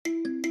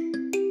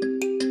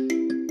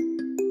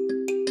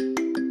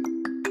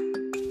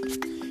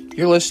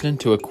You're listening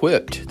to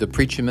Equipped, the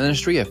preaching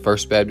ministry at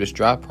First Baptist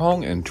Dry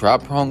Prong in Dry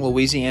Prong,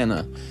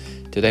 Louisiana.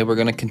 Today we're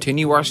going to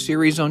continue our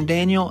series on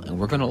Daniel, and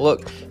we're going to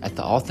look at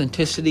the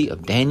authenticity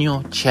of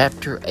Daniel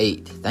chapter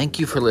 8. Thank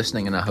you for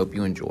listening, and I hope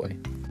you enjoy.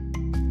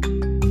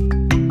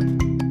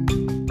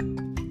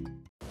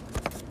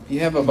 If you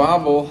have a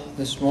Bible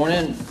this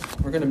morning,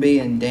 we're going to be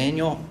in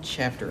Daniel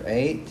chapter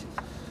 8.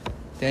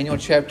 Daniel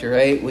chapter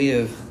 8, we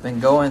have been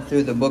going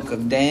through the book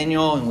of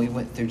Daniel, and we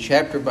went through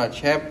chapter by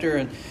chapter,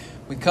 and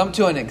we come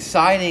to an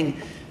exciting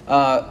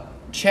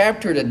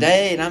chapter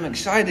today, and I'm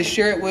excited to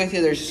share it with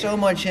you. There's so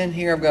much in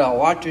here. I've got a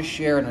lot to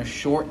share in a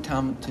short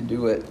time to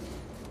do it.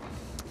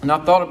 And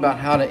I thought about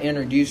how to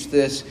introduce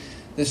this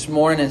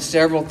morning, and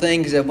several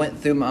things that went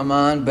through my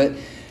mind, but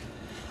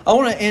I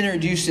want to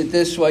introduce it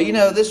this way. You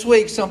know, this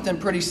week something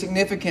pretty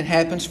significant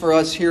happens for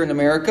us here in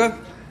America.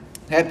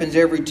 It happens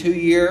every 2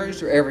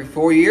 years or every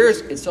 4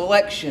 years. It's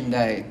election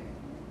day.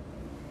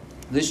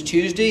 This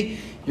Tuesday,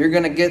 you're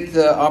going to get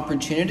the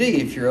opportunity,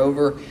 if you're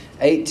over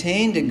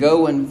 18, to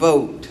go and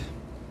vote.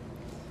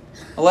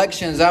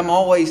 Elections, I'm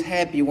always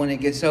happy when it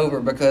gets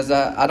over because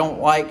I don't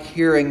like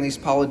hearing these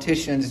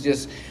politicians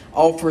just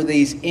offer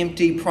these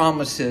empty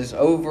promises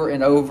over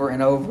and over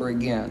and over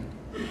again.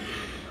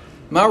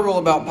 My rule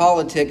about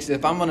politics,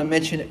 if I'm going to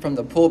mention it from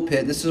the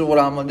pulpit, this is what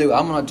I'm going to do.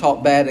 I'm going to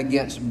talk bad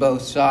against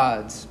both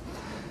sides.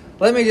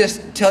 Let me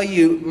just tell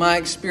you my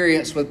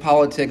experience with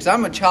politics.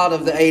 I'm a child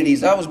of the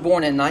 80s. I was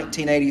born in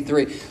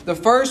 1983. The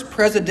first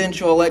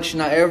presidential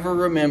election I ever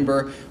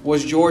remember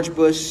was George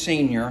Bush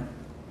Sr.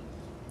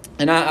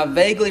 And I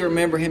vaguely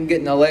remember him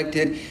getting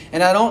elected.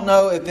 And I don't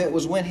know if it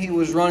was when he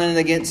was running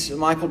against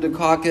Michael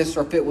Dukakis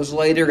or if it was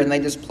later and they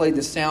just played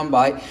the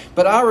soundbite.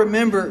 But I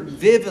remember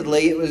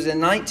vividly, it was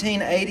in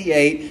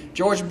 1988,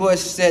 George Bush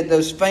said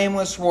those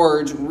famous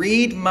words,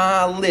 "Read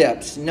my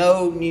lips,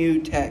 no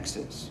new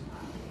taxes."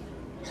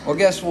 Well,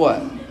 guess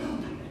what?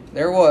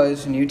 There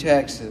was new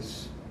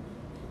taxes.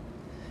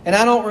 And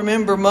I don't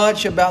remember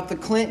much about the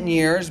Clinton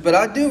years, but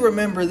I do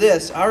remember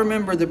this. I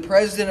remember the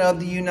President of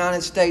the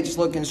United States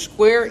looking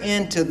square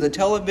into the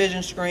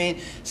television screen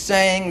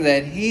saying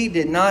that he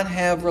did not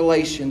have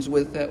relations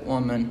with that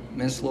woman,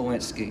 Ms.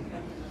 Lewinsky.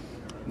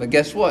 But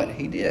guess what?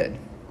 He did.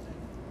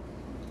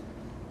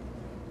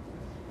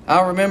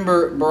 I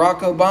remember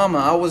Barack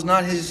Obama. I was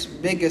not his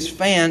biggest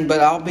fan,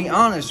 but I'll be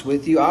honest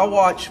with you. I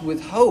watched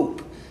with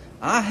hope.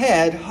 I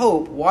had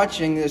hope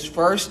watching this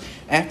first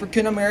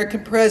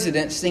African-American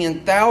president, seeing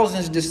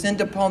thousands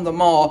descend upon the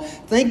mall,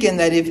 thinking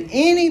that if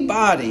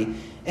anybody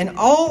in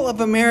all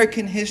of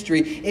American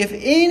history, if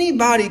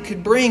anybody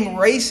could bring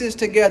races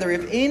together,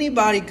 if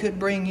anybody could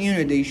bring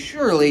unity,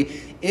 surely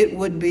it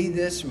would be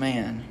this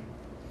man.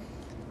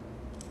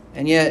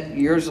 And yet,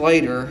 years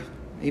later,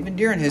 even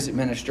during his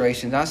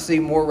administration, I see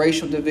more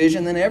racial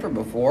division than ever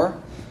before.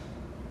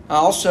 I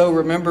also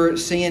remember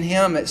seeing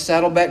him at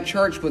Saddleback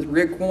Church with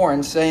Rick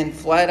Warren saying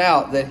flat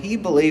out that he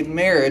believed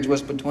marriage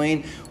was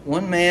between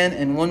one man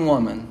and one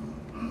woman,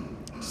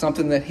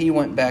 something that he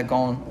went back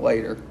on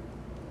later.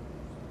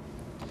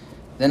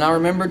 Then I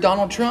remember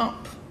Donald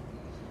Trump.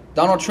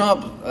 Donald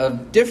Trump, a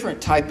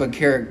different type of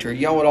character.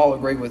 Y'all would all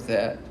agree with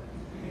that.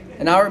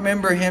 And I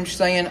remember him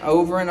saying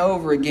over and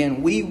over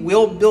again, "We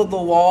will build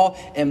the wall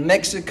and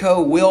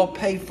Mexico will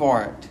pay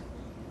for it."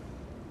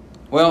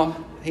 Well,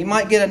 he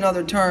might get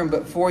another term,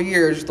 but 4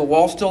 years, the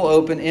wall's still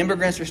open,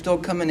 immigrants are still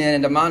coming in,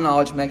 and to my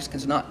knowledge,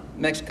 Mexico's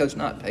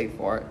not paid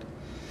for it.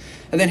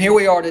 And then here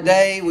we are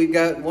today. We've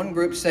got one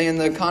group saying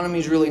the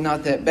economy's really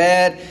not that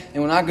bad,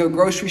 and when I go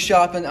grocery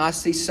shopping, I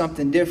see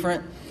something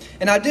different.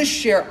 And I just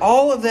share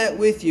all of that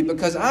with you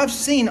because I've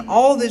seen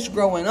all this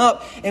growing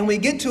up, and we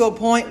get to a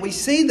point, we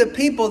see the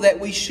people that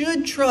we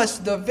should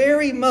trust the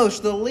very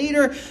most, the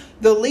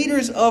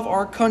leaders of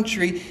our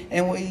country,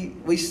 and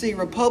we see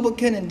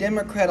Republican and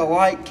Democrat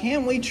alike.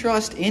 Can we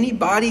trust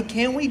anybody?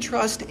 Can we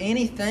trust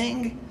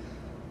anything?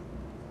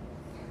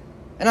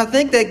 And I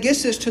think that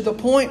gets us to the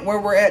point where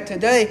we're at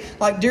today.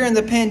 Like during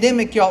the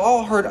pandemic, y'all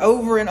all heard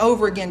over and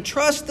over again,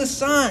 trust the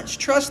science,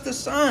 trust the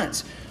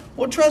science.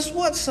 Well, trust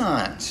what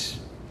science?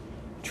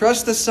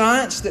 Trust the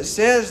science that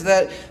says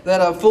that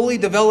a fully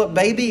developed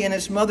baby in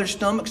its mother's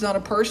stomach is not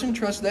a person?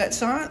 Trust that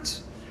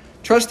science?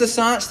 Trust the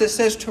science that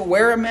says to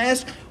wear a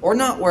mask or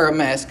not wear a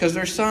mask, because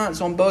there's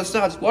science on both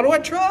sides. What do I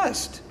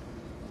trust?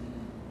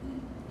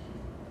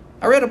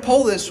 I read a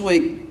poll this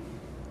week,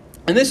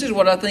 and this is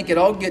what I think it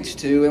all gets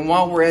to. And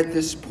while we're at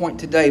this point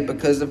today,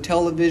 because of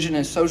television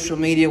and social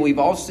media, we've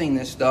all seen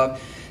this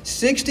stuff.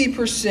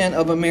 60%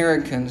 of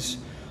Americans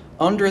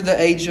under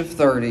the age of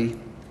 30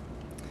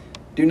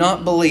 do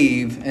not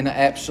believe in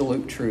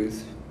absolute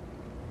truth.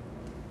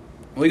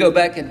 We go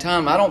back in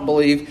time, I don't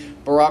believe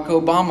Barack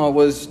Obama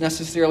was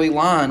necessarily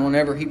lying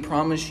whenever he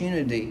promised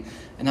unity.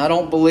 And I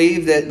don't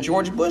believe that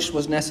George Bush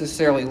was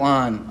necessarily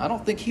lying. I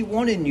don't think he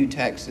wanted new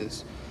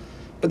taxes.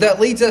 But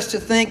that leads us to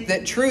think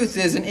that truth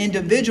is an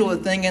individual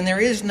thing and there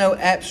is no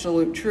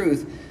absolute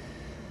truth.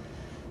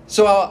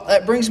 So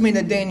that brings me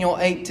to Daniel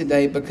 8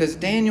 today, because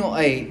Daniel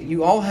 8,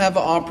 you all have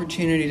an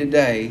opportunity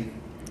today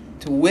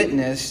to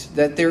witness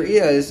that there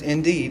is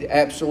indeed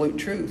absolute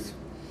truth.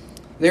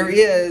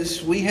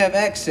 We have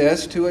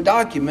access to a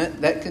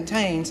document that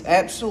contains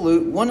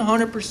absolute,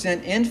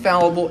 100%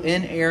 infallible,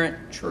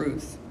 inerrant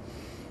truth.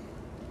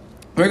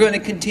 We're going to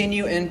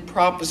continue in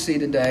prophecy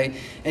today,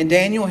 and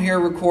Daniel here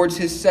records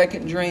his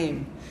second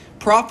dream.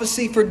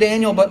 Prophecy for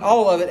Daniel, but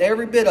all of it,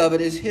 every bit of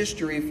it, is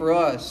history for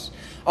us.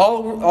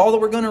 All that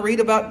we're going to read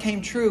about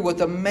came true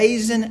with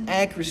amazing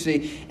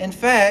accuracy. In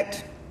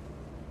fact,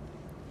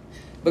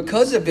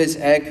 because of its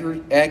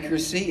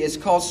accuracy, it's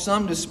caused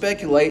some to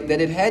speculate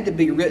that it had to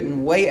be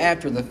written way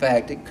after the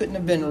fact. It couldn't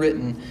have been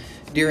written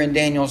during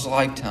Daniel's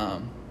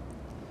lifetime.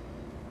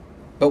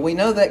 But we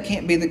know that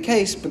can't be the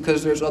case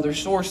because there's other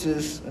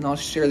sources, and I'll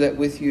share that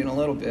with you in a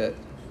little bit.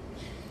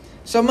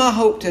 So my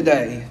hope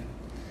today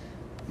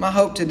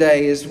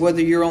is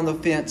whether you're on the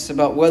fence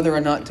about whether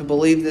or not to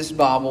believe this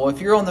Bible.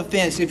 If you're on the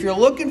fence, if you're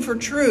looking for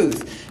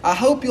truth, I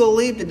hope you'll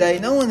leave today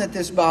knowing that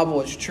this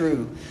Bible is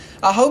true.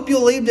 I hope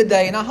you'll leave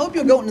today, and I hope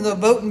you'll go into the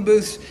voting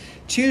booths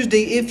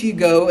Tuesday if you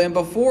go, and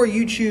before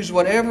you choose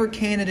whatever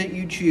candidate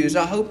you choose,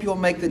 I hope you'll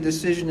make the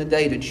decision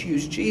today to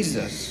choose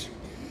Jesus.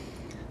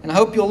 And I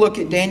hope you'll look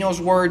at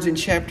Daniel's words in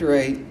chapter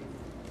 8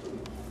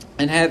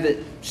 and have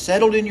it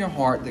settled in your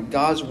heart that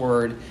God's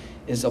Word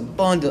is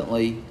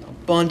abundantly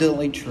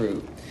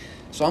true.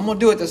 So I'm going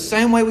to do it the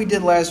same way we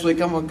did last week.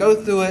 I'm going to go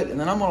through it, and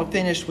then I'm going to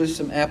finish with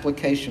some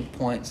application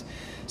points.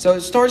 So it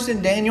starts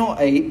in Daniel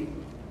 8,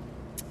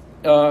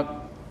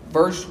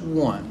 verse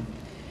 1.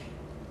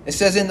 It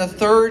says, "In the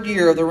 3rd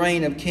year of the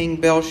reign of King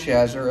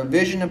Belshazzar, a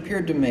vision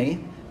appeared to me,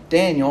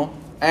 Daniel,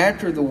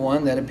 after the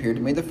one that appeared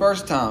to me the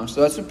first time."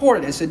 So that's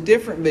important. It's a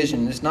different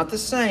vision. It's not the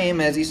same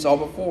as he saw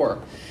before.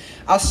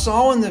 "I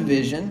saw in the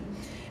vision,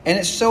 and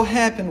it so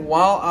happened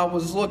while I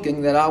was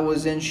looking that I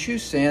was in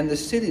Shushan, the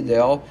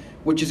citadel,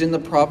 which is in the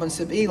province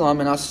of Elam,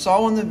 and I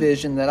saw in the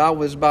vision that I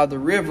was by the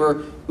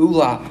river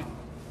Ulah."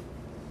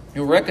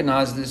 You'll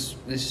recognize this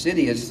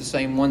city as the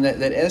same one that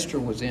Esther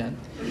was in.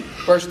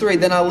 Verse 3,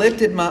 "Then I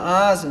lifted my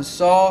eyes and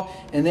saw,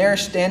 and there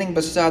standing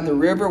beside the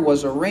river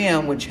was a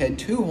ram which had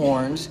 2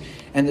 horns,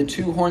 and the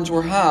 2 horns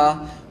were high,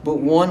 but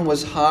one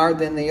was higher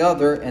than the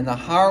other, and the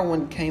higher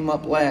one came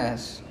up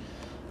last.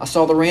 I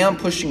saw the ram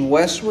pushing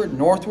westward,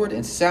 northward,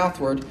 and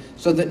southward,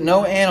 so that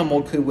no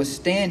animal could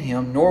withstand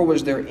him, nor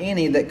was there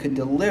any that could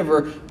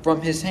deliver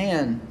from his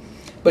hand.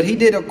 But he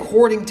did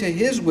according to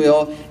his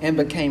will and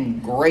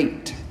became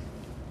great."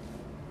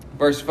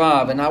 Verse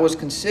 5, "And I was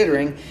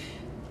considering,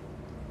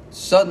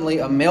 suddenly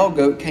a male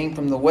goat came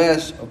from the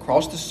west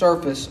across the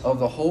surface of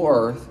the whole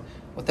earth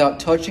without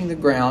touching the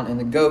ground, and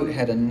the goat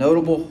had a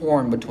notable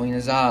horn between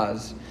his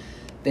eyes.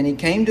 Then he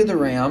came to the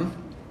ram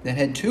that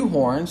had 2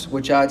 horns,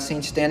 which I had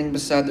seen standing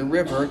beside the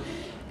river,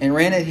 and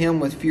ran at him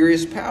with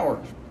furious power.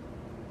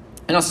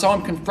 And I saw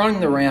him confronting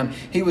the ram.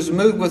 He was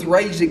moved with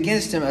rage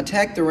against him,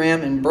 attacked the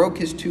ram, and broke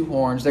his 2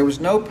 horns. There was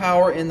no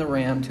power in the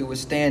ram to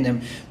withstand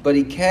him, but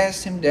he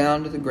cast him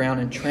down to the ground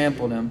and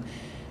trampled him.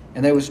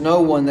 And there was no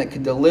one that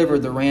could deliver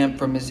the ram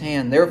from his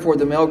hand. Therefore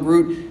the male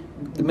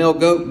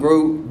goat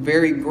grew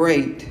very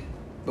great.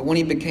 But when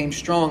he became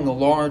strong, the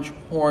large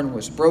horn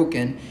was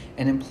broken,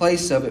 and in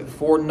place of it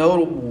 4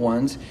 notable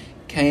ones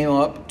came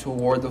up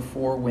toward the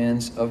 4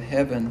 winds of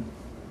heaven."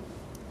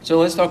 So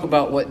let's talk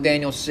about what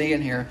Daniel's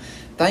seeing here.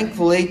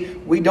 Thankfully,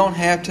 we don't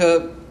have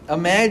to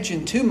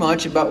imagine too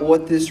much about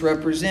what this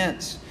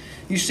represents.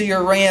 You see a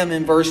ram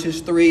in verses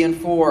 3 and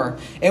 4.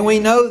 And we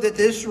know that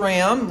this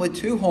ram with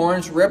 2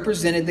 horns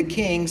represented the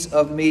kings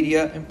of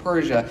Media and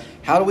Persia.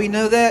 How do we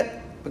know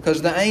that?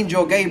 Because the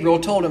angel Gabriel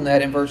told him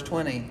that in verse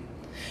 20.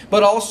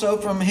 But also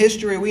from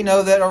history, we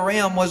know that a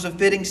ram was a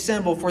fitting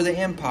symbol for the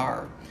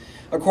empire.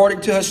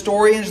 According to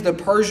historians, the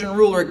Persian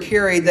ruler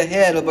carried the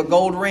head of a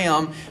gold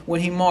ram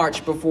when he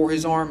marched before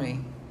his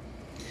army.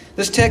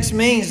 This text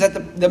means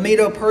that the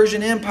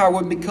Medo-Persian Empire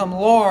would become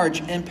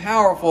large and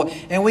powerful.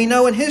 And we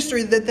know in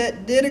history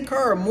that did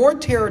occur. More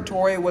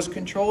territory was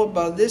controlled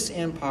by this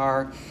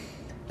empire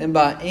than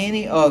by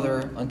any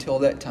other until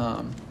that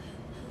time.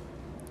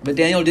 But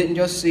Daniel didn't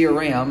just see a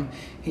ram.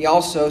 He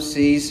also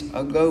sees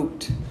a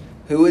goat.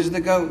 Who is the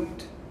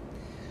goat?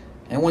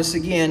 And once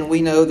again,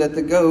 we know that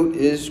the goat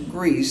is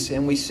Greece.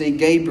 And we see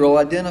Gabriel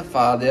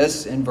identify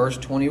this in verse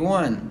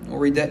 21. We'll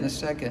read that in a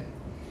second.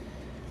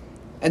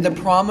 And the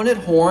prominent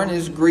horn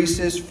is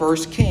Greece's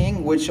first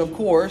king, which of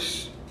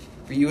course,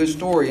 for you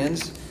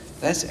historians,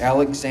 that's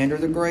Alexander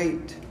the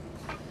Great.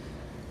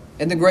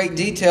 And the great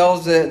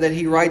details that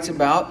he writes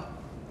about,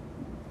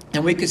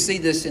 and we could see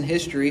this in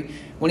history,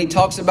 when he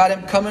talks about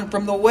him coming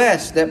from the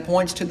west, that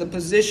points to the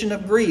position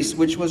of Greece,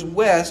 which was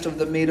west of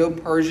the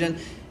Medo-Persian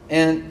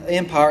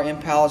Empire in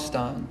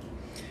Palestine.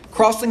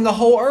 Crossing the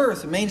whole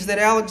earth means that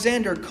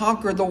Alexander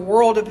conquered the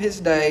world of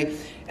his day,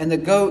 and the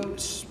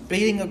goat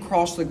speeding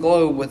across the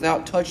globe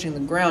without touching the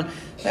ground,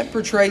 that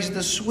portrays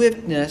the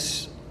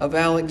swiftness of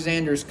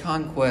Alexander's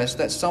conquest.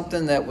 That's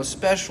something that was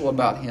special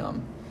about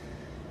him.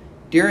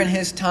 During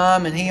his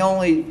time, and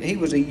he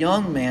was a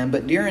young man,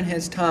 but during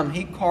his time,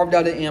 he carved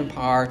out an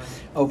empire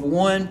of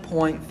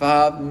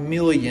 1.5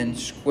 million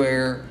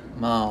square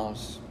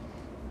miles.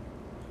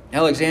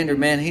 Alexander,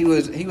 man, he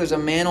was a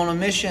man on a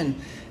mission.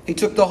 He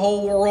took the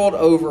whole world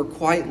over,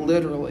 quite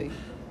literally.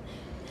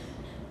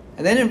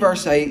 And then in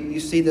verse 8, you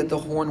see that the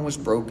horn was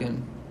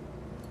broken.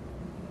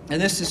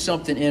 And this is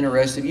something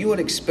interesting. You would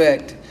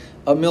expect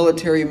a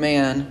military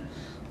man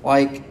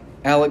like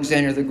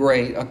Alexander the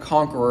Great, a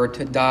conqueror,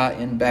 to die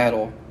in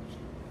battle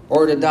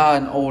or to die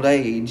in old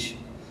age.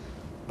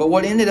 But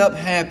what ended up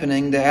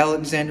happening to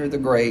Alexander the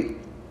Great,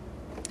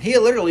 he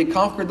had literally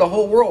conquered the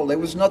whole world. There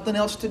was nothing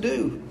else to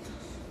do.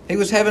 He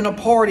was having a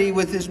party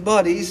with his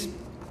buddies,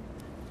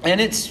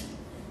 and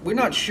we're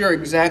not sure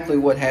exactly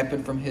what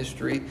happened from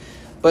history,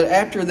 but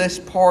after this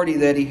party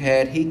that he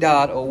had, he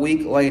died a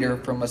week later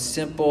from a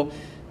simple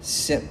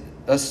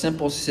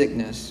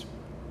sickness.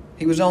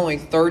 He was only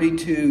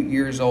 32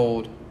 years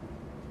old.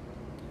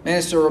 Man,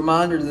 it's a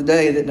reminder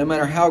today that no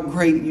matter how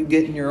great you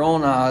get in your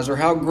own eyes or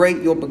how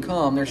great you'll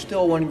become, there's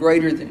still one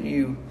greater than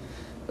you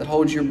that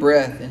holds your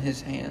breath in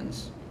His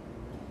hands.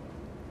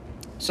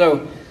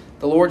 So,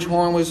 the Lord's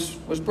horn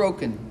was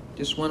broken,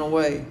 just went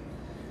away.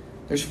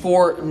 There's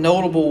 4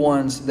 notable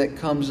ones that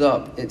comes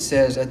up, it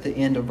says at the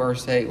end of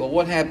verse 8. Well,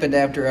 what happened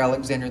after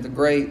Alexander the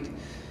Great?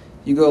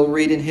 You go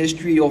read in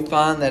history, you'll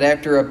find that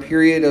after a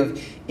period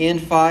of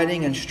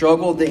infighting and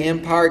struggle, the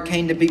empire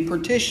came to be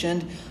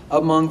partitioned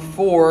among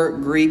 4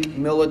 Greek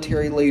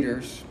military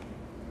leaders.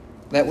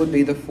 That would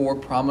be the 4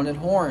 prominent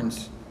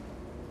horns.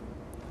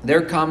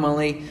 They're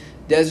commonly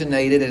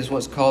designated as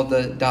what's called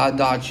the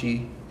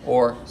Diadochi,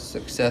 or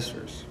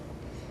successors.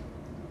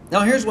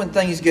 Now here's when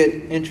things get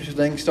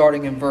interesting,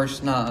 starting in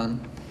verse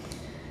 9.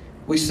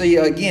 We see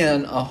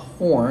again a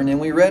horn, and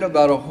we read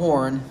about a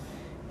horn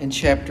in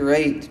chapter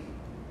 8.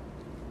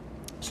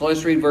 So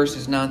let's read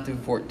verses 9 through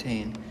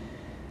 14.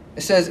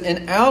 It says,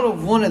 "And out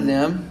of one of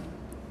them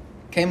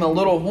came a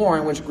little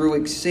horn which grew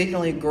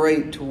exceedingly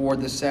great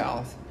toward the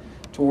south,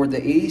 toward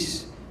the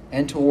east,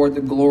 and toward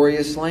the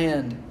glorious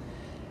land.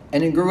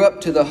 And it grew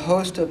up to the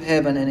host of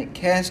heaven, and it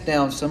cast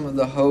down some of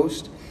the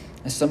host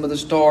and some of the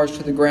stars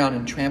to the ground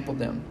and trampled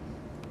them.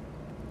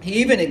 He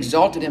even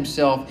exalted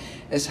himself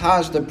as high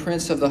as the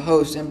prince of the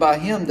host, and by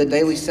him the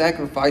daily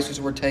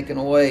sacrifices were taken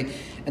away,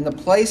 and the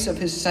place of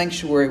his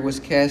sanctuary was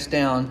cast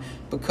down.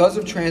 Because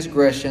of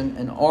transgression,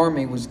 an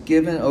army was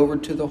given over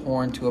to the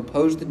horn to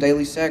oppose the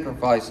daily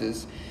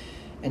sacrifices,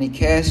 and he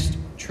cast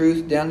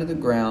truth down to the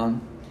ground.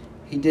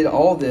 He did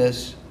all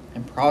this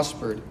and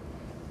prospered.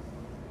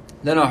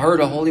 Then I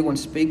heard a holy one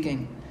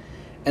speaking,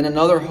 and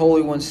another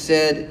holy one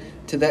said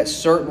to that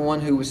certain one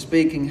who was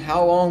speaking,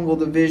 How long will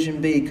the vision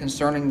be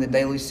concerning the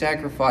daily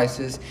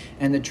sacrifices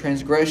and the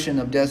transgression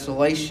of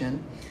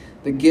desolation,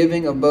 the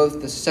giving of both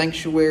the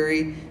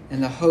sanctuary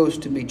and the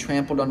host to be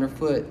trampled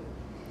underfoot?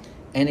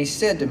 And he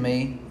said to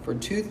me, For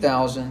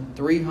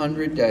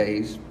 2,300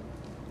 days,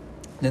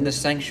 then the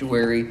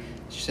sanctuary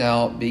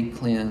shall be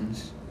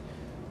cleansed.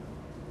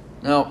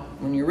 Now,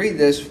 when you read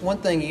this, one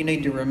thing you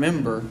need to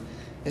remember,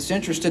 it's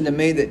interesting to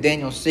me that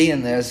Daniel's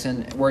seeing this,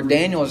 and where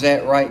Daniel's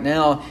at right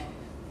now,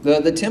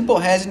 the temple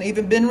hasn't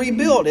even been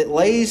rebuilt. It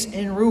lays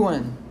in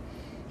ruin.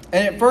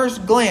 And at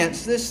first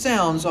glance, this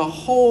sounds a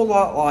whole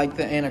lot like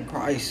the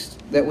Antichrist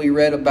that we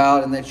read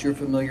about and that you're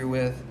familiar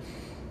with.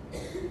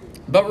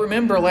 But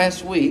remember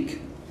last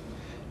week,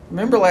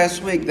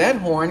 that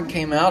horn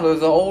came out of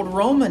the old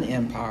Roman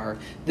Empire.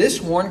 This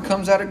horn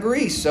comes out of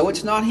Greece, so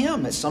it's not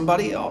him, it's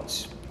somebody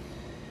else.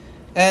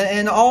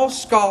 And all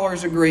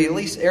scholars agree, at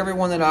least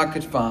everyone that I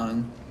could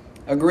find,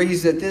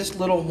 agrees that this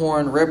little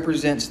horn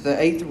represents the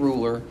 8th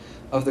ruler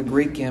of the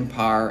Greek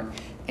Empire,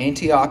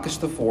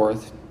 Antiochus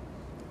IV,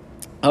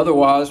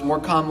 otherwise more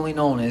commonly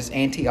known as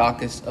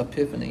Antiochus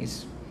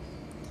Epiphanes.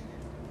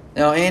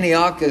 Now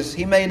Antiochus,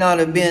 he may not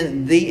have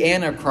been the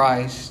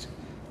Antichrist,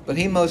 but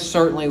he most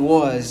certainly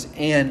was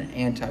an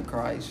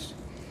Antichrist.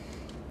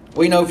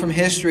 We know from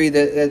history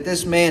that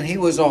this man, he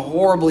was a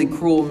horribly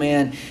cruel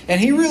man, and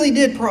he really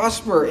did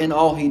prosper in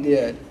all he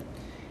did.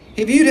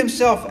 He viewed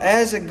himself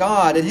as a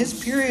god. In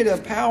his period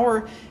of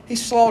power, he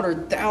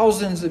slaughtered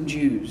thousands of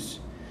Jews.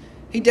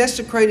 He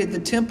desecrated the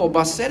temple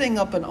by setting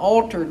up an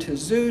altar to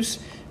Zeus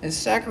and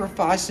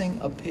sacrificing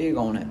a pig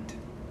on it.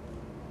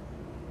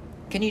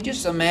 Can you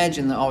just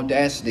imagine the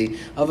audacity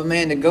of a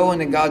man to go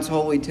into God's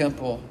holy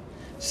temple,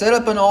 set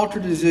up an altar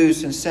to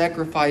Zeus, and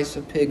sacrifice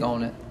a pig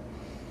on it?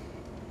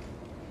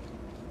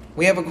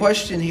 We have a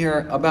question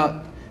here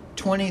about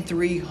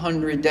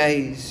 2,300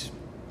 days.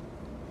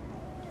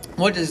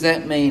 What does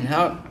that mean?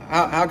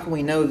 How can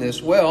we know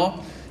this?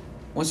 Well,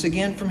 once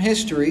again from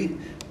history,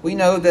 we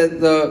know that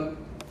the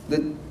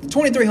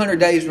 2,300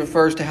 days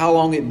refers to how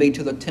long it'd be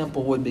till the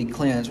temple would be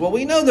cleansed. Well,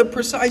 we know the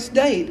precise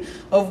date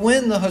of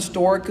when the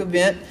historic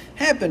event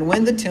happened,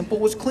 when the temple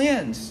was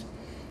cleansed.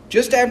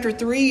 Just after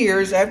 3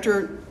 years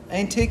after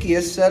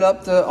Antiochus set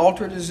up the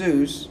altar to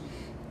Zeus,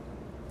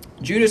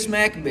 Judas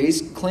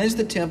Maccabees cleansed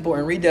the temple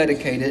and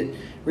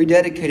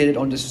rededicated it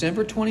on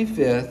December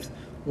 25th,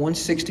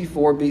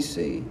 164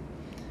 BC.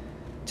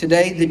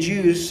 Today, the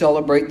Jews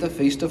celebrate the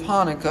Feast of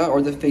Hanukkah,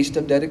 or the Feast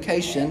of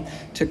Dedication,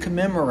 to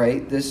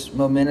commemorate this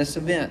momentous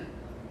event.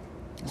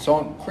 It's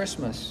on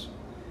Christmas.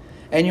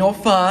 And you'll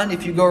find,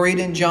 if you go read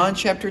in John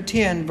chapter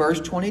 10, verse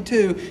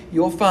 22,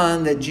 you'll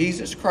find that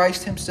Jesus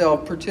Christ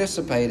himself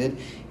participated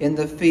in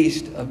the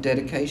Feast of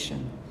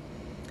Dedication.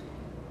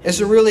 It's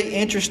a really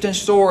interesting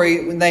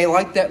story. When they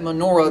light that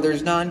menorah,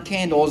 there's 9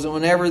 candles. And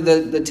whenever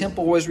the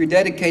temple was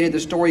rededicated, the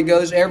story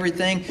goes,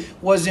 everything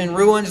was in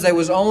ruins. There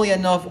was only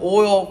enough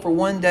oil for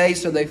one day,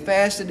 so they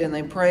fasted and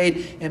they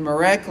prayed. And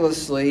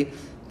miraculously,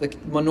 the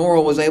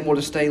menorah was able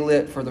to stay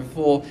lit for the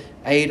full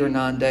 8 or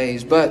 9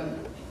 days. But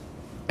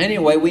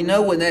anyway, we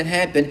know when that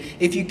happened.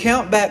 If you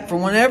count back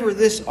from whenever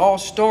this all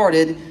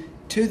started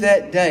to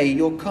that day,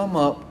 you'll come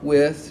up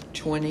with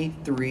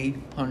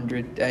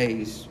 2,300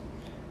 days.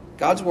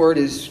 God's Word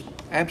is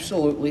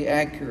absolutely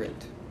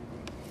accurate.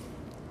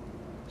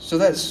 So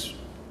that's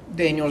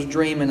Daniel's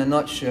dream in a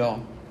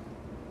nutshell.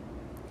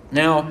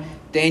 Now,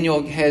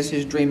 Daniel has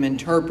his dream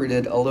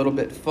interpreted a little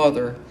bit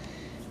further.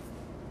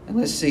 And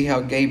let's see how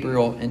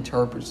Gabriel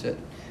interprets it.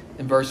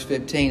 In verse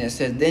 15, it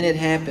says, "Then it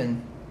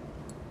happened,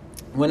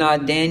 when I,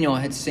 Daniel,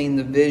 had seen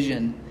the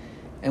vision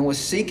and was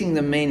seeking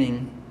the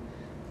meaning,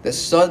 that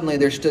suddenly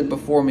there stood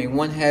before me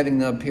one having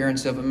the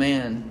appearance of a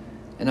man.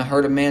 And I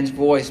heard a man's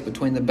voice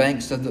between the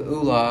banks of the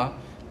Ulai,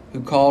 who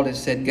called and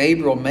said,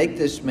 'Gabriel, make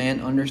this man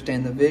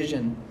understand the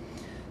vision.'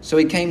 So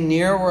he came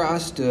near where I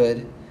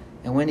stood,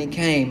 and when he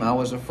came, I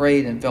was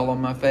afraid and fell on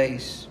my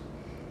face.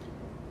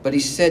 But he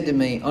said to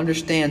me,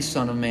 'Understand,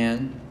 son of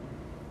man,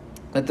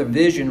 that the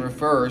vision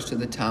refers to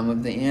the time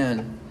of the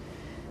end.'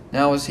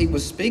 Now as he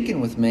was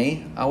speaking with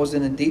me, I was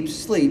in a deep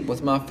sleep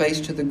with my face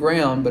to the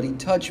ground, but he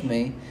touched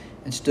me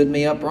and stood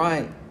me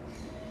upright.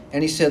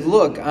 And he said,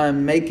 'Look, I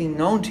am making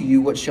known to you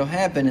what shall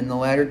happen in the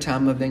latter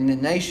time of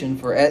indignation,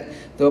 for at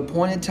the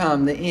appointed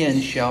time the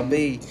end shall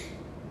be.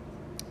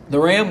 The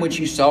ram which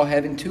you saw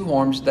having 2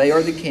 horns, they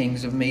are the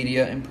kings of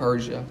Media and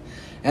Persia.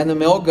 And the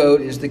male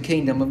goat is the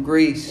kingdom of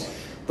Greece.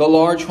 The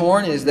large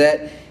horn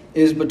that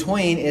is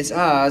between its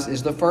eyes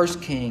is the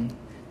first king.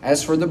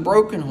 As for the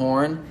broken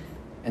horn,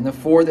 and the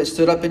 4 that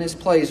stood up in its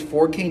place,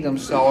 4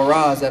 kingdoms shall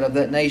arise out of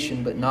that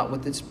nation, but not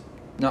with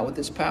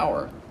its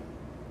power.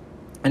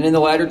 And in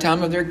the latter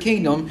time of their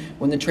kingdom,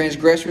 when the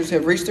transgressors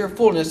have reached their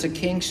fullness, a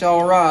king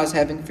shall arise,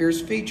 having fierce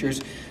features,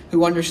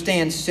 who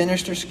understands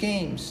sinister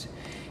schemes.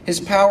 His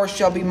power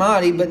shall be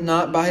mighty, but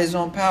not by his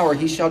own power.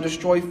 He shall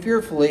destroy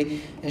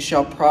fearfully, and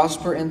shall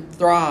prosper and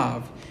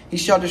thrive. He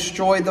shall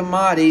destroy the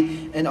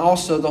mighty, and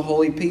also the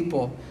holy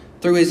people.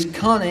 Through his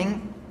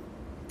cunning,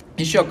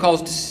 he shall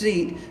cause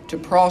deceit to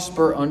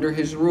prosper under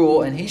his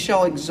rule, and he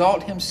shall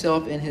exalt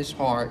himself in his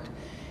heart.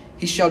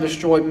 He shall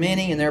destroy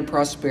many in their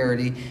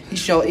prosperity. He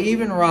shall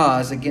even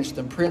rise against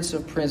the prince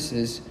of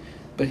princes,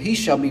 but he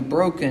shall be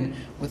broken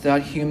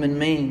without human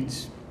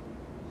means.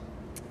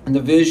 And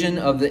the vision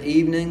of the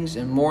evenings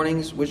and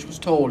mornings which was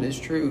told is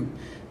true.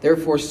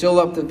 Therefore seal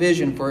up the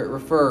vision, for it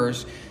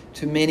refers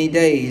to many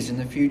days in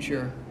the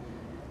future.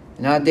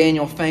 And I,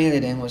 Daniel,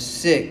 fainted and was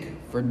sick.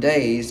 For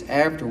days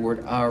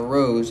afterward I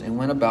arose and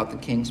went about the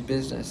king's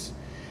business.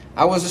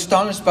 I was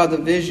astonished by the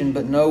vision,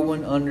 but no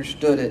one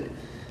understood it."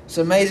 It's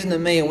amazing to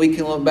me, and we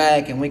can look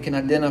back and we can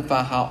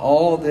identify how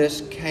all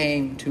this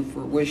came to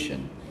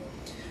fruition.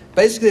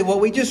 Basically, what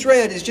we just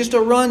read is just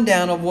a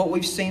rundown of what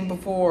we've seen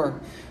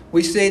before.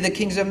 We see the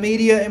kings of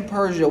Media and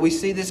Persia. We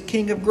see this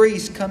king of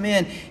Greece come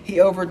in. He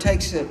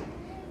overtakes it.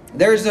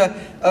 There's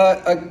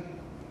an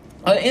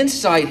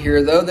insight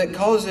here, though, that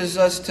causes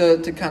us to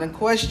kind of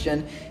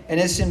question, and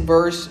it's in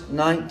verse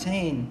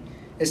 19.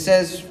 It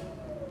says,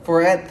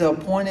 "For at the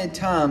appointed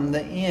time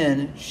the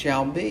end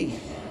shall be."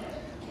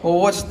 Well,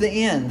 what's the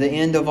end? The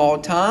end of all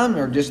time,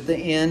 or just the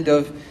end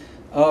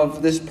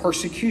of this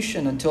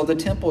persecution until the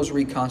temple is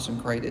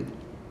reconsecrated?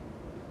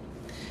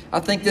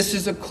 I think this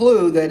is a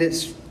clue that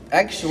it's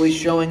actually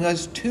showing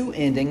us 2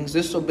 endings.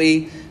 This will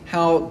be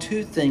how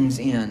 2 things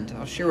end.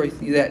 I'll share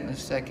with you that in a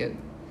second.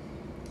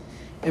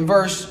 In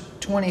verse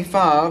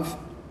 25,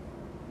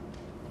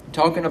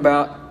 talking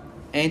about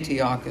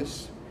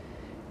Antiochus,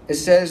 it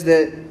says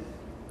that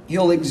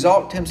he'll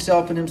exalt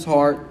himself in his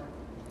heart.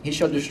 He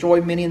shall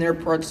destroy many in their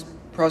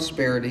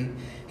prosperity.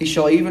 He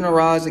shall even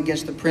arise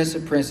against the prince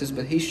of princes,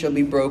 but he shall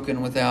be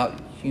broken without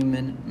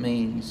human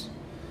means.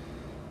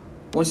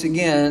 Once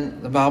again,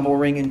 the Bible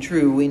ringing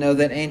true, we know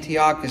that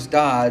Antiochus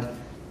died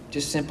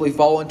just simply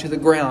falling to the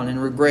ground in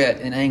regret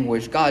and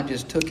anguish. God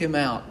just took him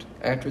out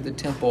after the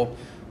temple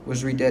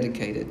was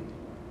rededicated.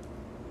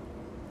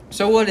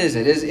 So what is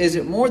it? Is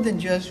it more than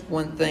just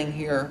one thing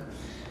here?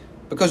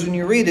 Because when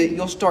you read it,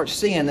 you'll start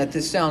seeing that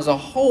this sounds a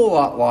whole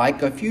lot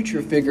like a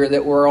future figure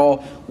that we're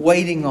all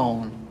waiting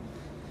on.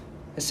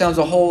 It sounds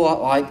a whole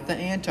lot like the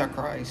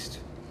Antichrist.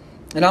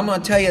 And I'm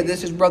going to tell you,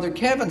 this is Brother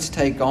Kevin's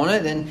take on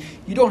it. And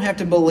you don't have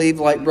to believe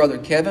like Brother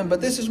Kevin, but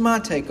this is my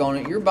take on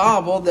it. Your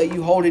Bible that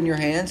you hold in your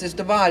hands is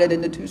divided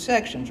into 2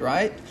 sections,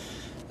 right?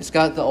 It's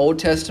got the Old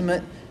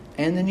Testament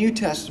and the New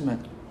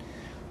Testament.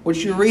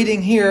 What you're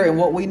reading here and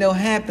what we know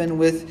happened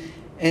with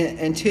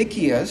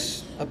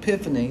Antiochus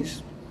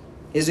Epiphanes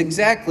is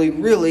exactly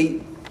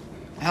really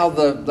how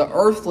the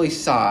earthly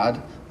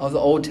side of the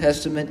Old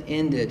Testament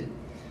ended.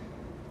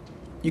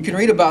 You can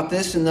read about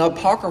this in the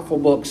apocryphal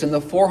books, in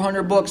the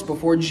 400 books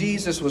before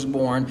Jesus was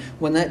born.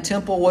 When that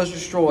temple was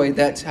destroyed,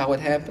 that's how it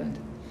happened.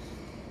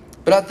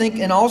 But I think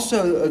in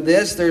also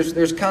this,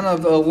 there's kind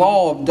of a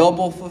law of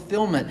double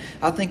fulfillment.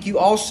 I think you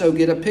also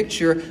get a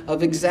picture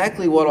of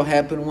exactly what will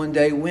happen one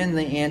day when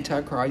the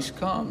Antichrist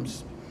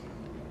comes.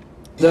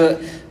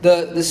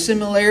 The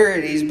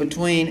similarities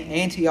between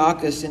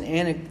Antiochus and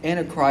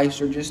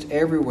Antichrist are just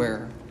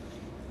everywhere.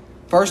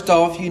 First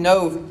off,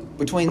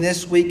 between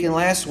this week and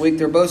last week,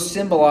 they're both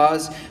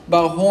symbolized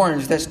by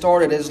horns that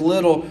started as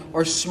little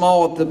or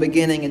small at the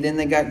beginning, and then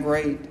they got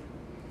great.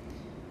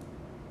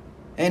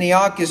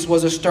 Antiochus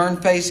was a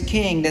stern-faced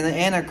king, and the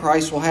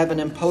Antichrist will have an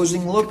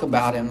imposing look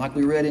about him, like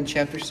we read in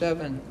chapter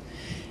 7.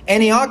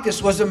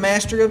 Antiochus was a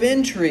master of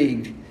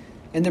intrigue,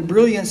 and the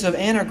brilliance of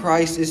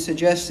Antichrist is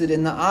suggested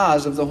in the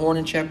eyes of the horn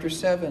in chapter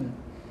 7.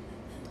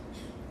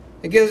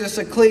 It gives us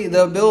a clue,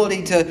 the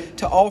ability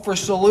to offer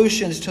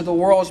solutions to the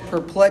world's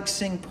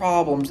perplexing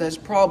problems. That's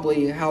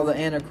probably how the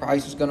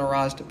Antichrist is going to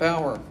rise to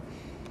power.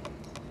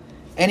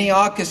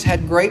 Antiochus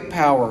had great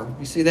power.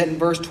 We see that in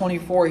verse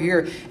 24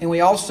 here. And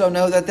we also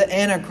know that the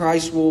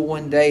Antichrist will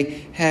one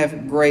day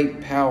have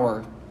great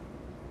power.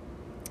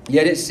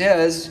 Yet it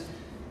says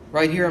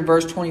right here in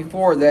verse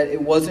 24 that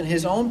it wasn't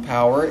his own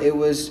power. It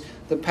was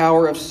the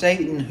power of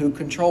Satan who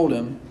controlled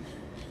him.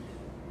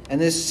 And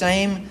this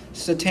same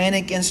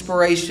satanic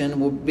inspiration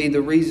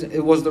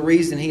was the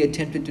reason he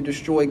attempted to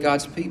destroy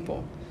God's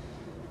people.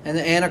 And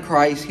the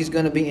Antichrist, he's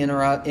going to be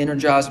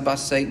energized by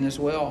Satan as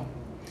well.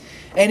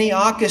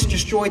 Antiochus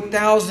destroyed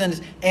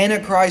thousands.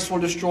 Antichrist will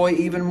destroy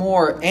even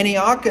more.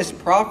 Antiochus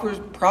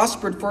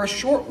prospered for a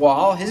short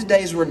while. His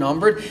days were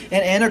numbered.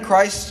 And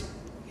Antichrist,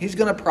 he's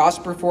going to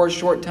prosper for a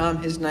short time.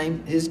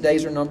 His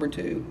days are numbered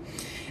too.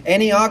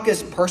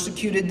 Antiochus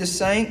persecuted the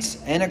saints.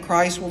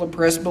 Antichrist will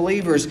oppress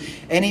believers.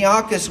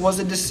 Antiochus was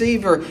a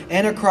deceiver.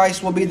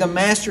 Antichrist will be the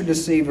master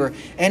deceiver.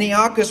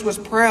 Antiochus was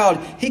proud.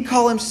 He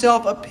called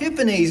himself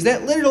Epiphanes.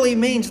 That literally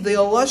means the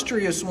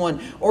illustrious one,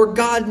 or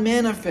God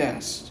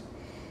manifest.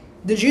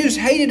 The Jews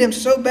hated him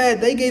so bad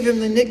they gave him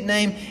the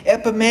nickname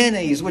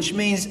Epimanes, which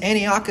means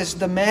Antiochus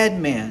the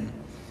madman.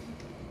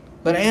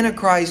 But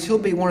Antichrist, he'll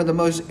be one of the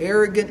most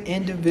arrogant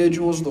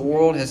individuals the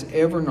world has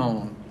ever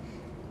known.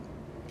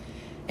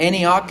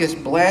 Antiochus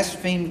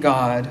blasphemed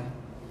God.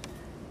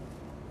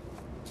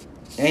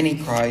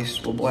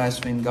 Antichrist will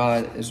blaspheme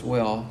God as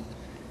well.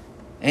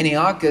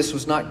 Antiochus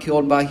was not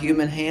killed by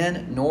human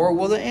hand, nor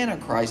will the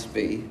Antichrist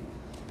be.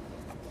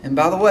 And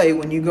by the way,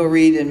 when you go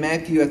read in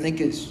Matthew, I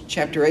think it's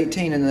chapter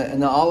 18, in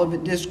the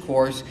Olivet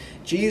Discourse,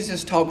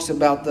 Jesus talks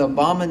about the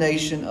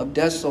abomination of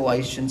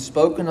desolation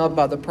spoken of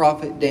by the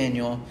prophet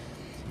Daniel.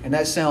 And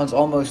that sounds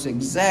almost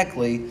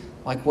exactly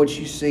like what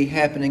you see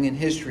happening in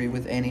history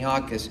with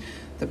Antiochus.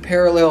 The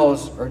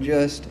parallels are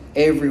just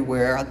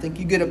everywhere. I think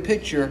you get a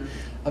picture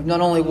of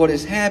not only what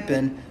has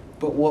happened,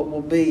 but what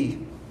will be.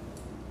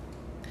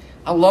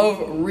 I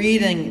love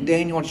reading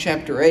Daniel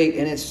chapter 8,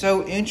 and it's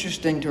so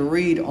interesting to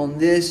read on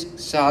this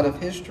side of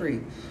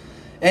history.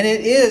 And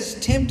it is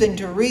tempting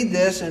to read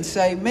this and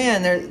say,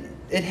 man,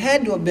 it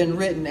had to have been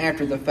written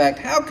after the fact.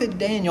 How could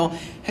Daniel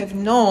have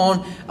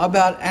known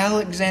about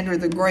Alexander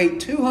the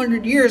Great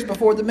 200 years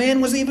before the man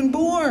was even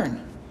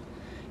born?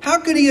 How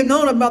could he have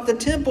known about the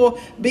temple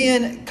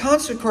being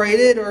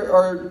consecrated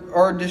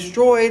or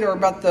destroyed, or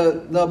about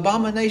the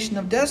abomination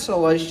of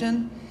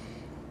desolation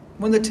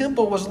when the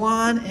temple was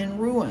lying in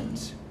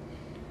ruins?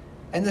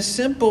 And the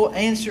simple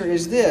answer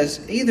is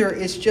this. Either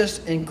it's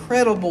just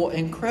incredible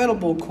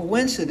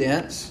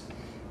coincidence,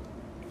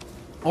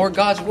 or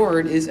God's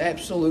Word is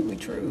absolutely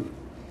true.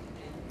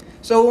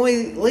 So when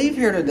we leave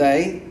here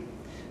today,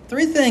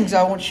 3 things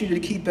I want you to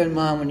keep in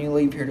mind when you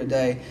leave here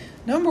today.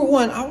 Number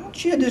 1, I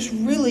want you to just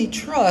really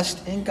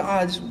trust in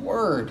God's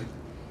Word.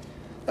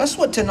 That's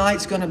what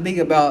tonight's going to be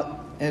about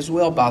as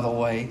well, by the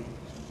way,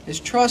 is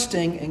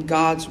trusting in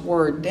God's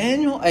Word.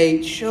 Daniel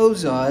 8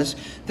 shows us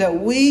that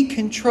we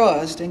can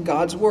trust in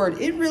God's Word.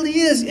 It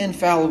really is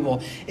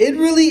infallible. It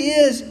really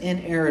is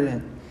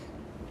inerrant.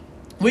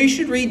 We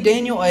should read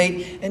Daniel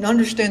 8 and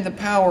understand the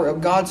power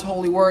of God's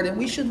holy Word, and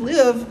we should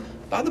live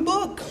by the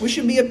book. We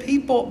should be a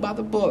people by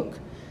the book.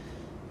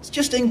 It's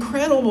just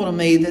incredible to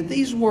me that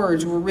these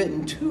words were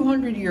written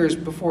 200 years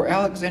before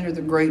Alexander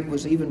the Great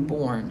was even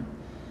born.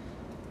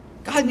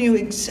 God knew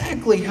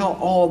exactly how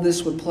all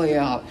this would play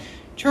out.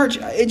 Church,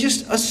 it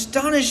just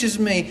astonishes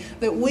me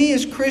that we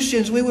as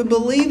Christians, we would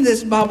believe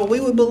this Bible, we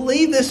would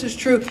believe this is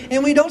true,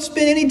 and we don't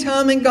spend any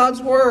time in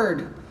God's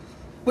Word.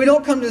 We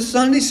don't come to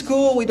Sunday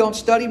school. We don't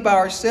study by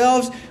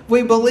ourselves.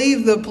 We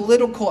believe the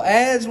political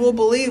ads. We'll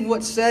believe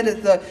what's said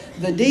at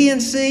the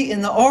DNC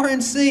and the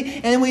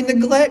RNC. And we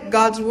neglect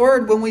God's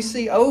Word when we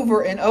see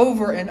over and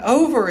over and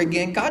over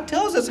again. God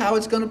tells us how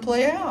it's going to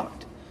play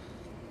out.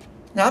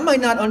 Now, I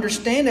might not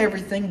understand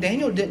everything.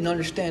 Daniel didn't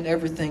understand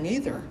everything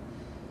either.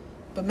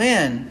 But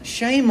man,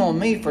 shame on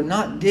me for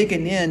not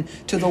digging in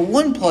to the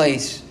one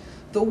place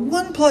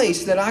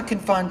that I can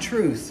find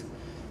truth.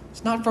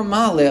 It's not from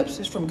my lips,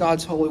 it's from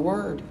God's holy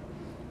Word.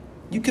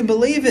 You can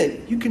believe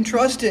it. You can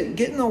trust it.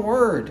 Get in the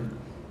Word.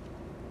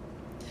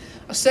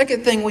 A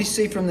second thing we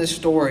see from this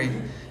story,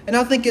 and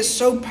I think it's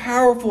so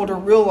powerful to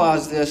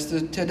realize this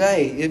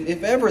today,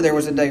 if ever there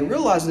was a day,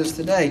 realize this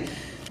today,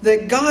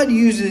 that God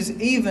uses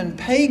even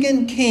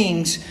pagan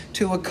kings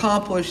to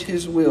accomplish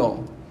His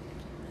will.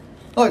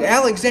 Look,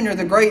 Alexander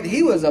the Great,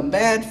 he was a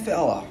bad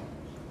fella.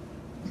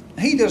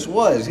 He just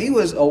was. He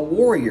was a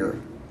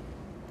warrior.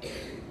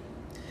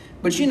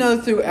 But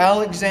through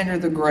Alexander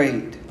the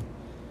Great,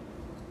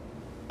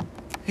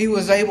 he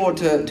was able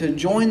to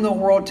join the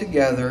world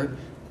together,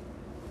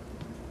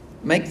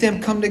 make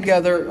them come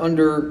together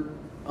under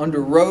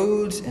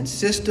roads and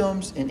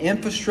systems and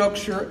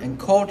infrastructure and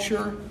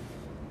culture.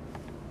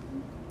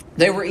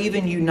 They were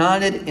even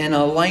united in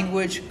a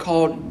language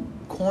called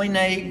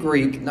Koine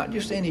Greek, not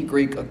just any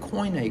Greek, a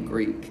Koine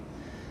Greek.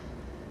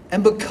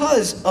 And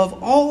because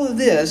of all of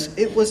this,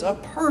 it was a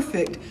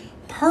perfect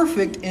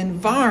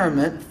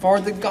environment for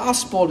the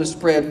gospel to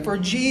spread, for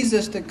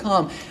Jesus to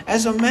come.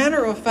 As a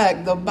matter of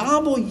fact, the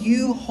Bible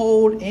you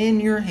hold in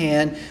your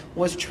hand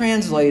was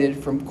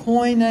translated from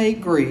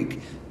Koine Greek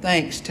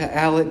thanks to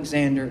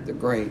Alexander the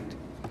Great.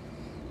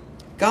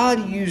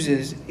 God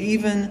uses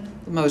even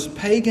the most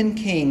pagan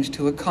kings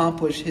to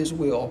accomplish His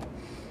will.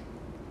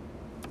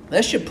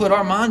 That should put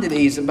our mind at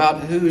ease about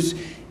who's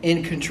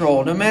in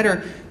control. No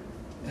matter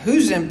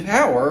who's in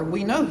power,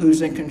 we know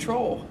who's in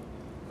control.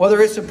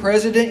 Whether it's a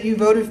president you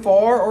voted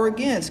for or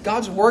against,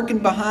 God's working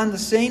behind the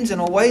scenes in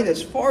a way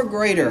that's far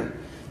greater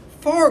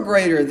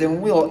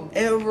than we'll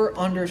ever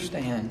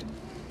understand.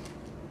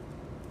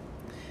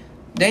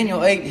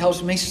 Daniel 8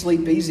 helps me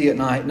sleep easy at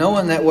night,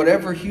 knowing that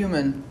whatever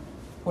human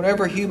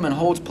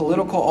holds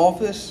political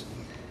office,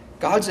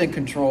 God's in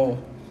control.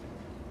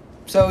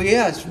 So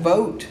yes,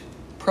 vote,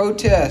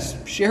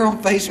 protest, share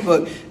on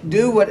Facebook,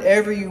 do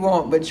whatever you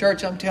want. But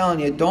church, I'm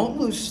telling you, don't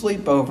lose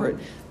sleep over it.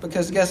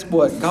 Because guess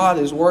what? God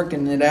is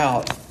working it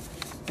out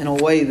in a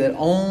way that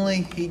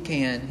only He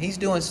can. He's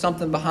doing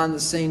something behind the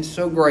scenes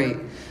so great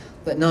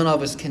that none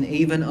of us can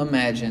even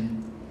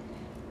imagine.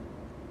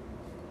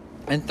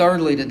 And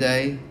thirdly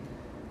today,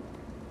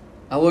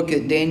 I look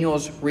at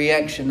Daniel's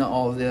reaction to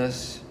all of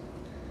this.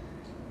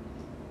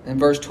 In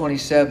verse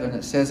 27,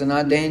 it says, "And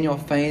I, Daniel,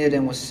 fainted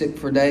and was sick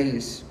for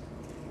days."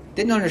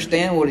 Didn't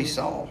understand what he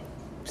saw,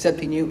 except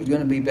he knew it was going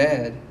to be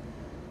bad.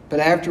 But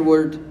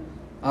afterward,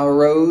 I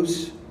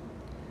arose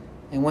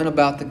and went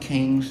about the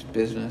king's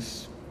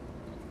business.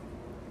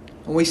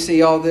 When we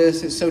see all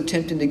this, it's so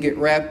tempting to get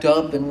wrapped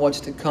up in what's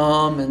to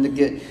come and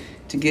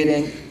to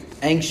get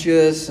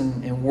anxious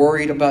and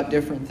worried about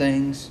different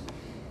things.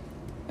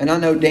 And I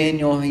know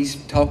Daniel, he's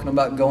talking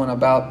about going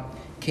about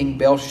King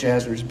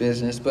Belshazzar's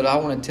business, but I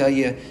want to tell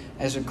you,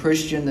 as a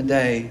Christian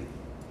today,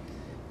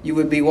 you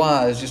would be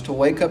wise just to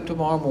wake up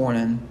tomorrow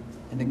morning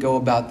and to go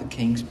about the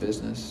king's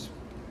business.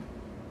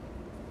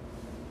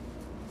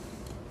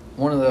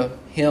 One of the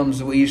hymns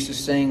that we used to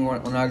sing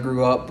when I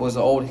grew up was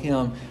the old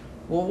hymn,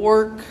 "We'll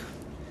work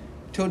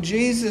till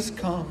Jesus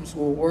comes.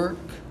 We'll work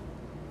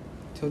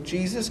till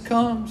Jesus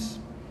comes."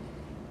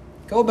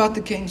 Go about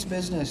the king's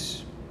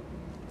business.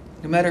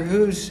 No matter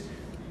who's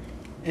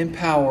in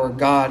power,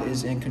 God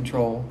is in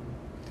control.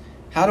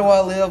 How do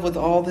I live with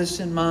all this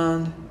in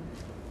mind?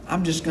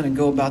 I'm just going to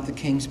go about the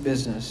king's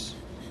business.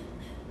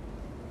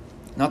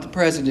 Not the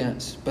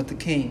president's, but the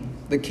king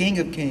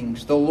of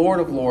kings, the Lord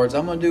of lords.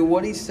 I'm going to do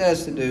what He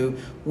says to do,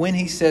 when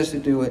He says to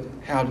do it,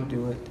 how to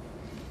do it.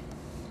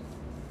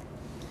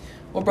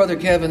 Well, Brother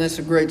Kevin, that's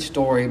a great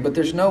story, but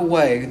there's no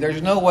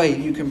way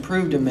you can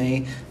prove to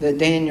me that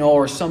Daniel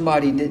or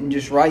somebody didn't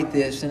just write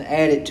this and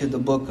add it to the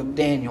book of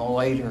Daniel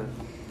later.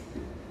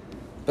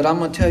 But I'm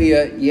going to tell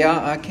you,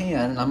 yeah, I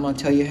can, and I'm going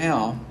to tell you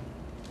how.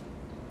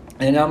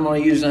 And I'm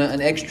going to use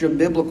an extra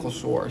biblical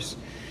source.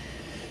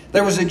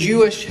 There was a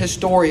Jewish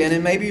historian,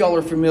 and maybe y'all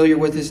are familiar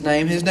with his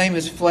name. His name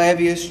is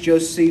Flavius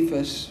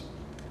Josephus.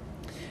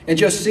 And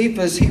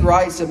Josephus, he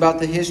writes about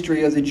the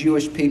history of the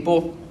Jewish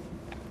people.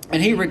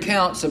 And he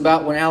recounts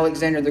about when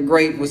Alexander the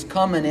Great was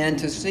coming in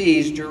to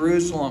seize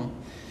Jerusalem.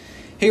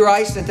 He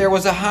writes that there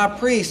was a high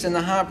priest, and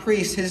the high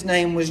priest, his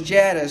name was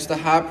Jaddas, the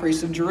high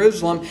priest of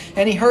Jerusalem.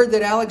 And he heard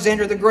that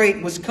Alexander the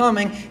Great was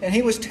coming, and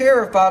he was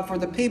terrified for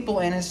the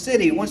people in his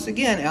city. Once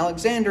again,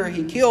 Alexander,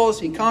 he kills,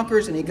 he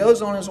conquers, and he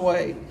goes on his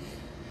way.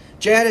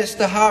 Jaddas,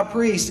 the high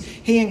priest,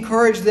 he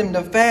encouraged them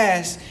to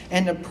fast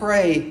and to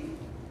pray.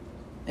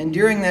 And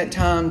during that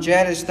time,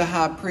 Jaddas, the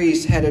high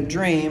priest, had a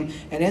dream.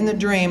 And in the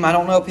dream, I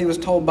don't know if he was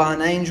told by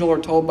an angel or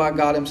told by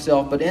God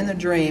Himself, but in the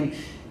dream,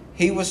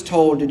 he was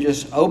told to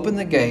just open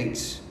the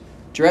gates,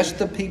 dress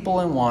the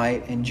people in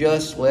white, and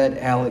just let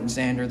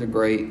Alexander the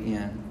Great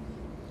in.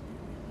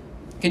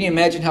 Can you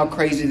imagine how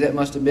crazy that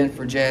must have been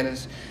for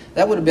Jaddas?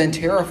 That would have been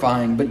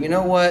terrifying. But you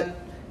know what?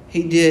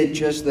 He did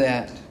just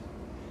that.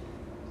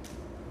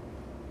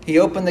 He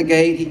opened the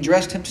gate. He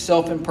dressed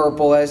himself in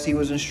purple as he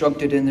was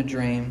instructed in the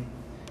dream.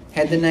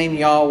 Had the name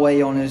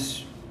Yahweh on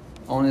his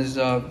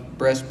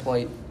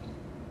breastplate.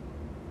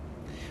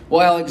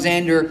 Well,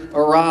 Alexander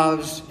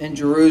arrives in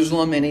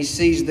Jerusalem and he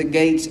sees the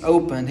gates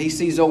opened. He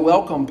sees a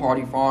welcome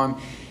party for him.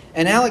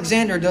 And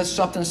Alexander does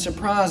something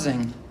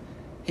surprising.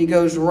 he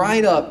goes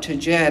right up to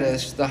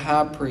Jadis, the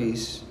high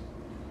priest.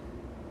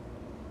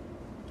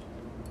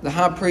 The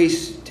high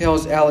priest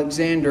tells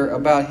Alexander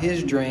about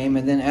his dream,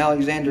 and then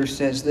Alexander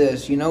says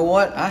this, "You know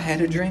what? I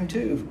had a dream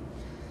too."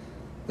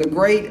 The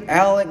great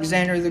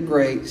Alexander the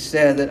Great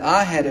said that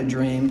I had a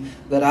dream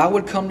that I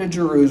would come to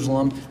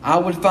Jerusalem, I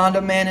would find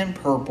a man in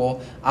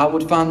purple, I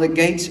would find the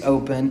gates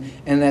open,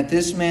 and that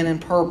this man in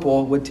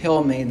purple would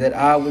tell me that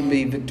I would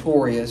be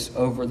victorious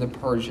over the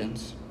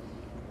Persians.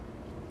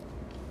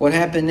 What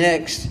happened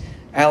next?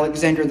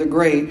 Alexander the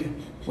Great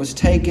was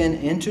taken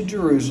into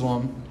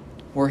Jerusalem,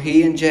 where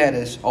he and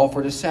Jadis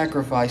offered a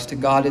sacrifice to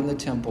God in the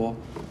temple,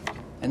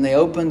 and they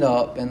opened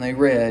up and they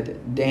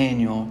read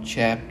Daniel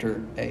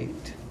chapter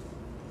 8.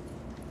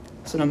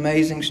 It's an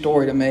amazing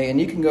story to me, and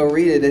you can go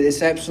read it.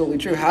 It's absolutely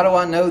true. How do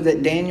I know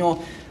that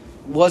Daniel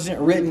wasn't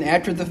written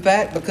after the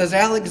fact? Because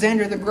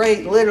Alexander the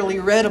Great literally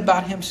read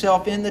about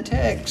himself in the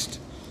text.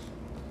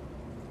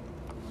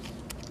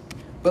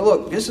 But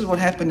look, this is what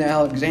happened to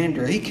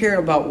Alexander. He cared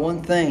about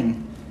one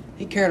thing.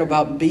 He cared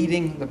about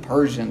beating the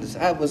Persians.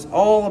 That was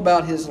all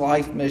about his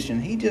life mission.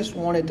 He just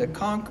wanted to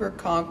conquer,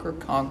 conquer,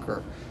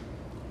 conquer.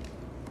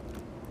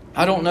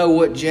 I don't know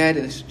what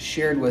Jadis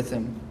shared with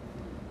him,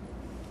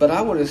 but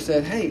I would have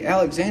said, "Hey,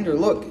 Alexander,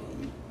 look,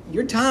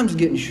 your time's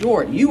getting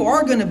short. You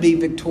are going to be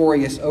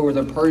victorious over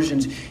the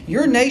Persians.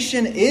 Your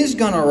nation is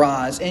going to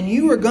rise, and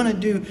you are going to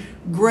do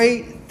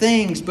great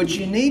things. But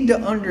you need to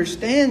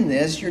understand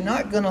this. You're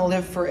not going to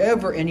live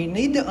forever, and you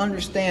need to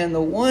understand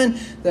the one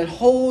that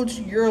holds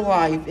your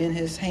life in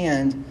his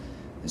hand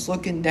is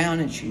looking down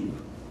at you."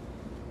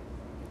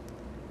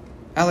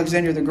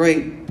 Alexander the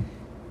Great,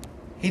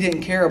 he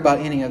didn't care about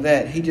any of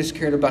that. He just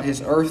cared about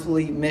his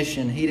earthly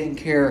mission. He didn't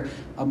care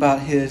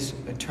about his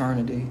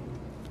eternity.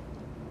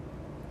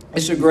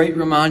 It's a great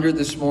reminder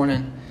this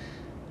morning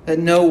that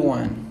no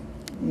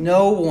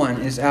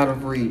one is out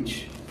of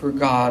reach for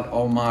God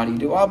Almighty.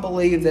 Do I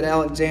believe that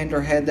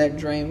Alexander had that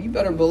dream? You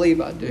better believe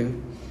I do.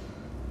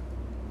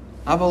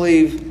 I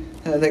believe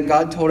that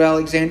God told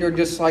Alexander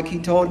just like he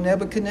told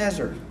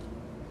Nebuchadnezzar.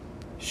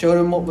 Showed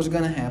him what was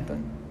going to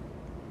happen.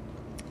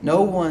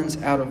 No one's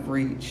out of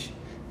reach.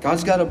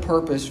 God's got a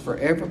purpose for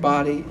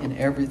everybody and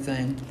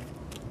everything.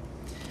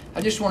 I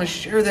just want to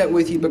share that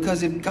with you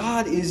because if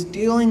God is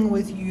dealing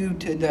with you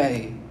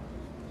today,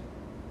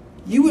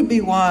 you would be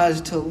wise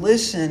to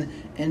listen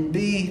and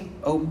be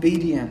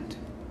obedient.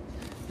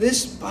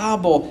 This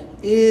Bible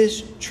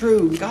is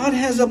true. God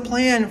has a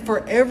plan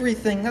for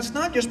everything. That's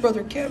not just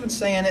Brother Kevin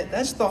saying it.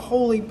 That's the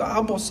Holy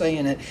Bible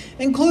saying it,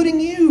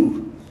 including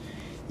you.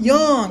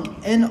 Young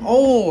and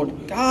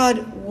old,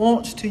 God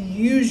wants to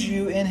use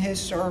you in His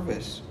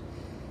service.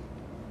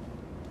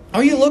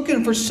 Are you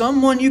looking for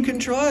someone you can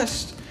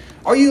trust?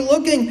 Are you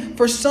looking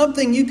for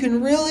something you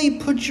can really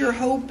put your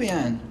hope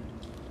in?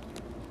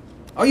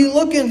 Are you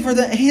looking for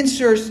the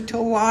answers to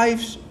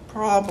life's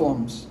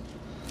problems?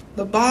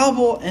 The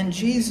Bible and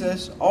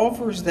Jesus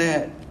offers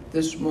that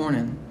this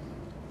morning.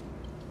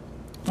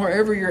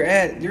 Wherever you're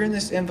at during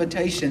this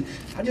invitation,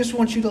 I just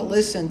want you to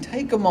listen.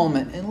 Take a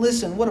moment and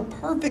listen. What a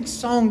perfect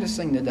song to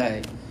sing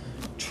today.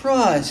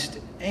 Trust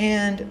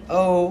and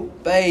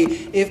obey.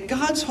 If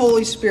God's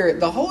Holy Spirit,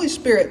 the Holy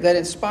Spirit that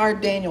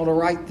inspired Daniel to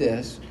write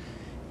this,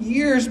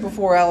 years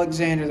before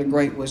Alexander the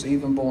Great was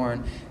even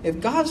born, if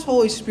God's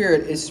Holy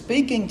Spirit is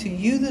speaking to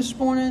you this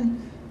morning,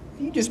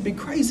 you'd just be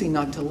crazy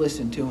not to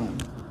listen to Him.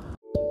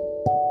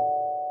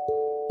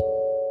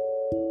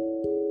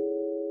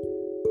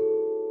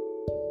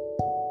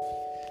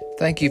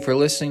 Thank you for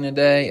listening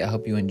today. I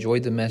hope you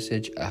enjoyed the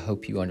message. I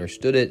hope you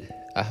understood it.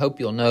 I hope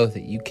you'll know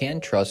that you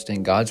can trust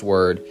in God's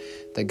Word,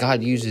 that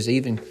God uses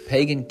even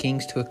pagan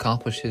kings to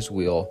accomplish His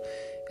will,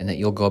 and that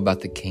you'll go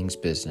about the King's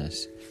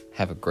business.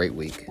 Have a great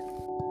week.